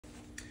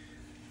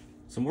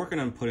So I'm working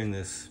on putting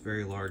this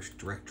very large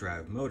direct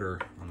drive motor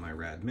on my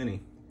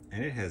RadMini,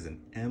 and it has an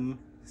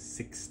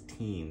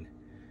M16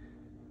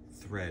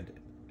 thread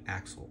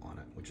axle on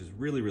it, which is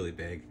really, really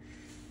big.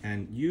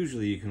 And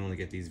usually you can only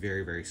get these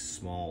very, very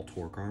small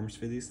torque arms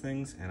for these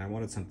things, and I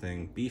wanted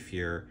something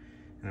beefier,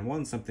 and I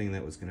wanted something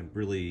that was going to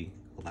really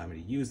allow me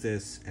to use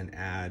this and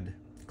add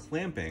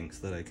clamping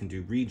so that I can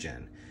do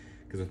regen.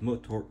 Because with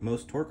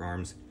most torque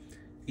arms,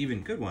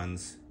 even good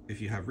ones, if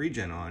you have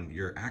regen on,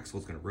 your axle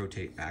is going to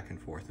rotate back and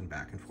forth and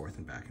back and forth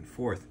and back and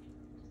forth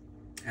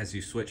as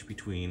you switch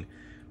between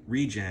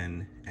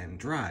regen and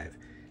drive.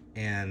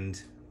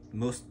 And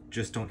most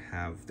just don't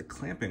have the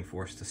clamping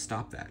force to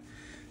stop that.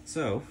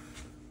 So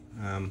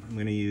I'm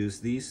going to use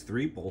these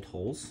 3 bolt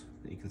holes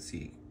that you can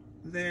see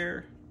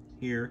there,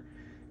 here,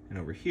 and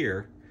over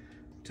here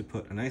to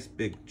put a nice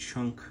big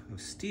chunk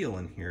of steel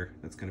in here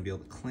that's going to be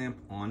able to clamp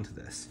onto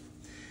this.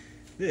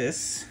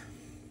 This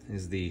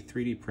is the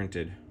 3D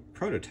printed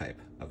prototype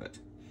of it.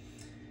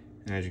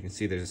 And as you can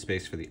see, there's a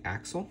space for the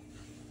axle,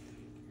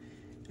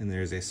 and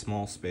there's a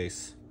small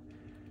space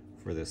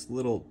for this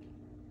little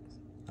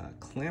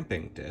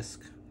clamping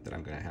disc that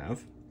I'm going to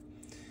have.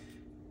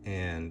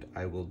 And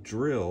I will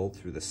drill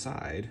through the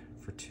side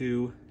for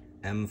 2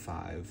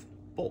 M5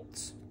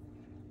 bolts.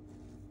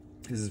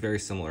 This is very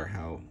similar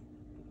how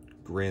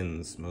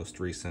Grin's most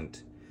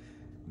recent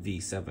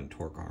V7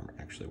 torque arm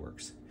actually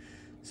works.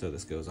 So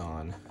this goes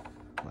on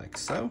like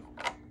so,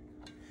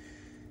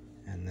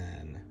 and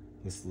then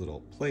this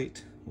little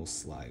plate will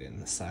slide in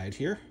the side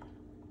here,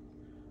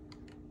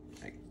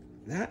 like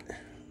that.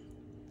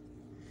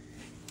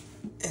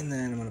 And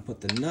then I'm going to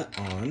put the nut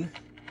on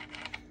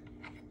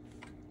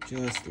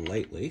just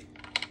lightly,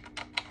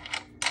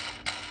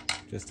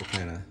 just to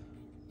kind of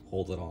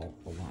hold it all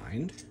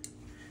aligned.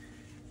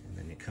 And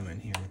then you come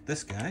in here with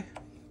this guy,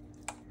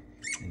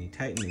 and you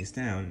tighten these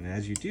down, and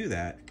as you do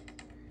that,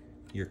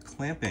 you're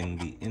clamping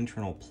the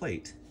internal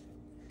plate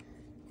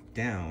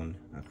down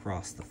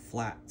across the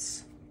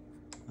flats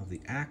of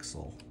the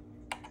axle,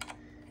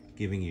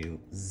 giving you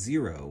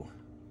 0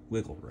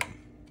 wiggle room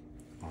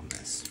on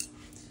this.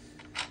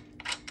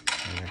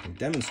 And I can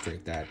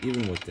demonstrate that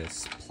even with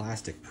this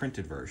plastic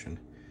printed version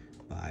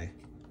by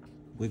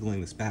wiggling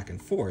this back and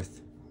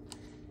forth,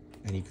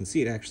 and you can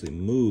see it actually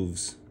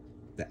moves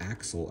the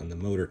axle and the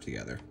motor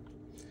together.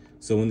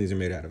 So when these are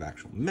made out of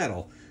actual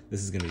metal,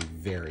 this is going to be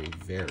very,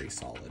 very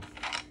solid.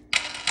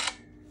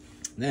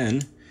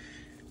 Then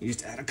you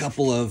just add a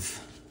couple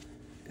of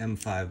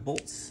M5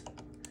 bolts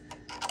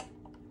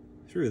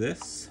through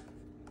this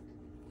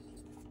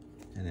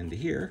and into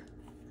here,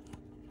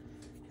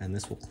 and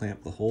this will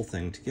clamp the whole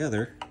thing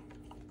together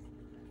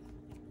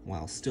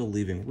while still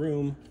leaving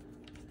room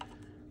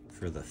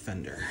for the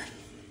fender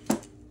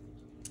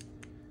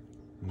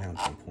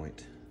mounting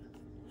point.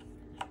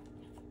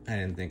 I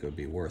didn't think it would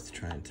be worth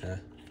trying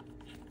to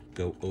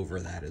go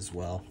over that as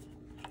well.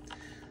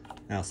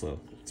 Also,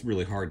 it's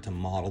really hard to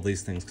model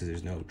these things because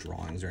there's no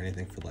drawings or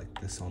anything for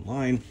like this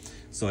online,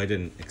 so I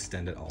didn't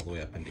extend it all the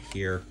way up into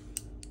here.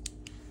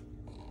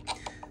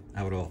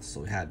 I would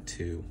also had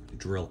to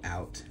drill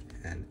out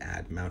and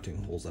add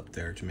mounting holes up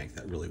there to make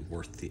that really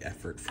worth the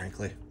effort,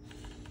 frankly.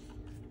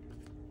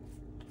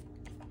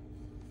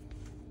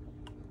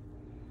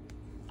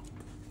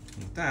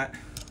 And with that,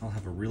 I'll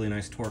have a really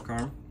nice torque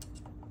arm.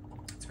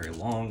 It's very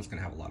long, it's going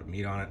to have a lot of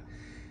meat on it,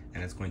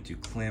 and it's going to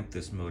clamp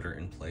this motor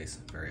in place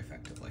very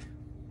effectively.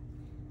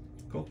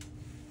 Cool.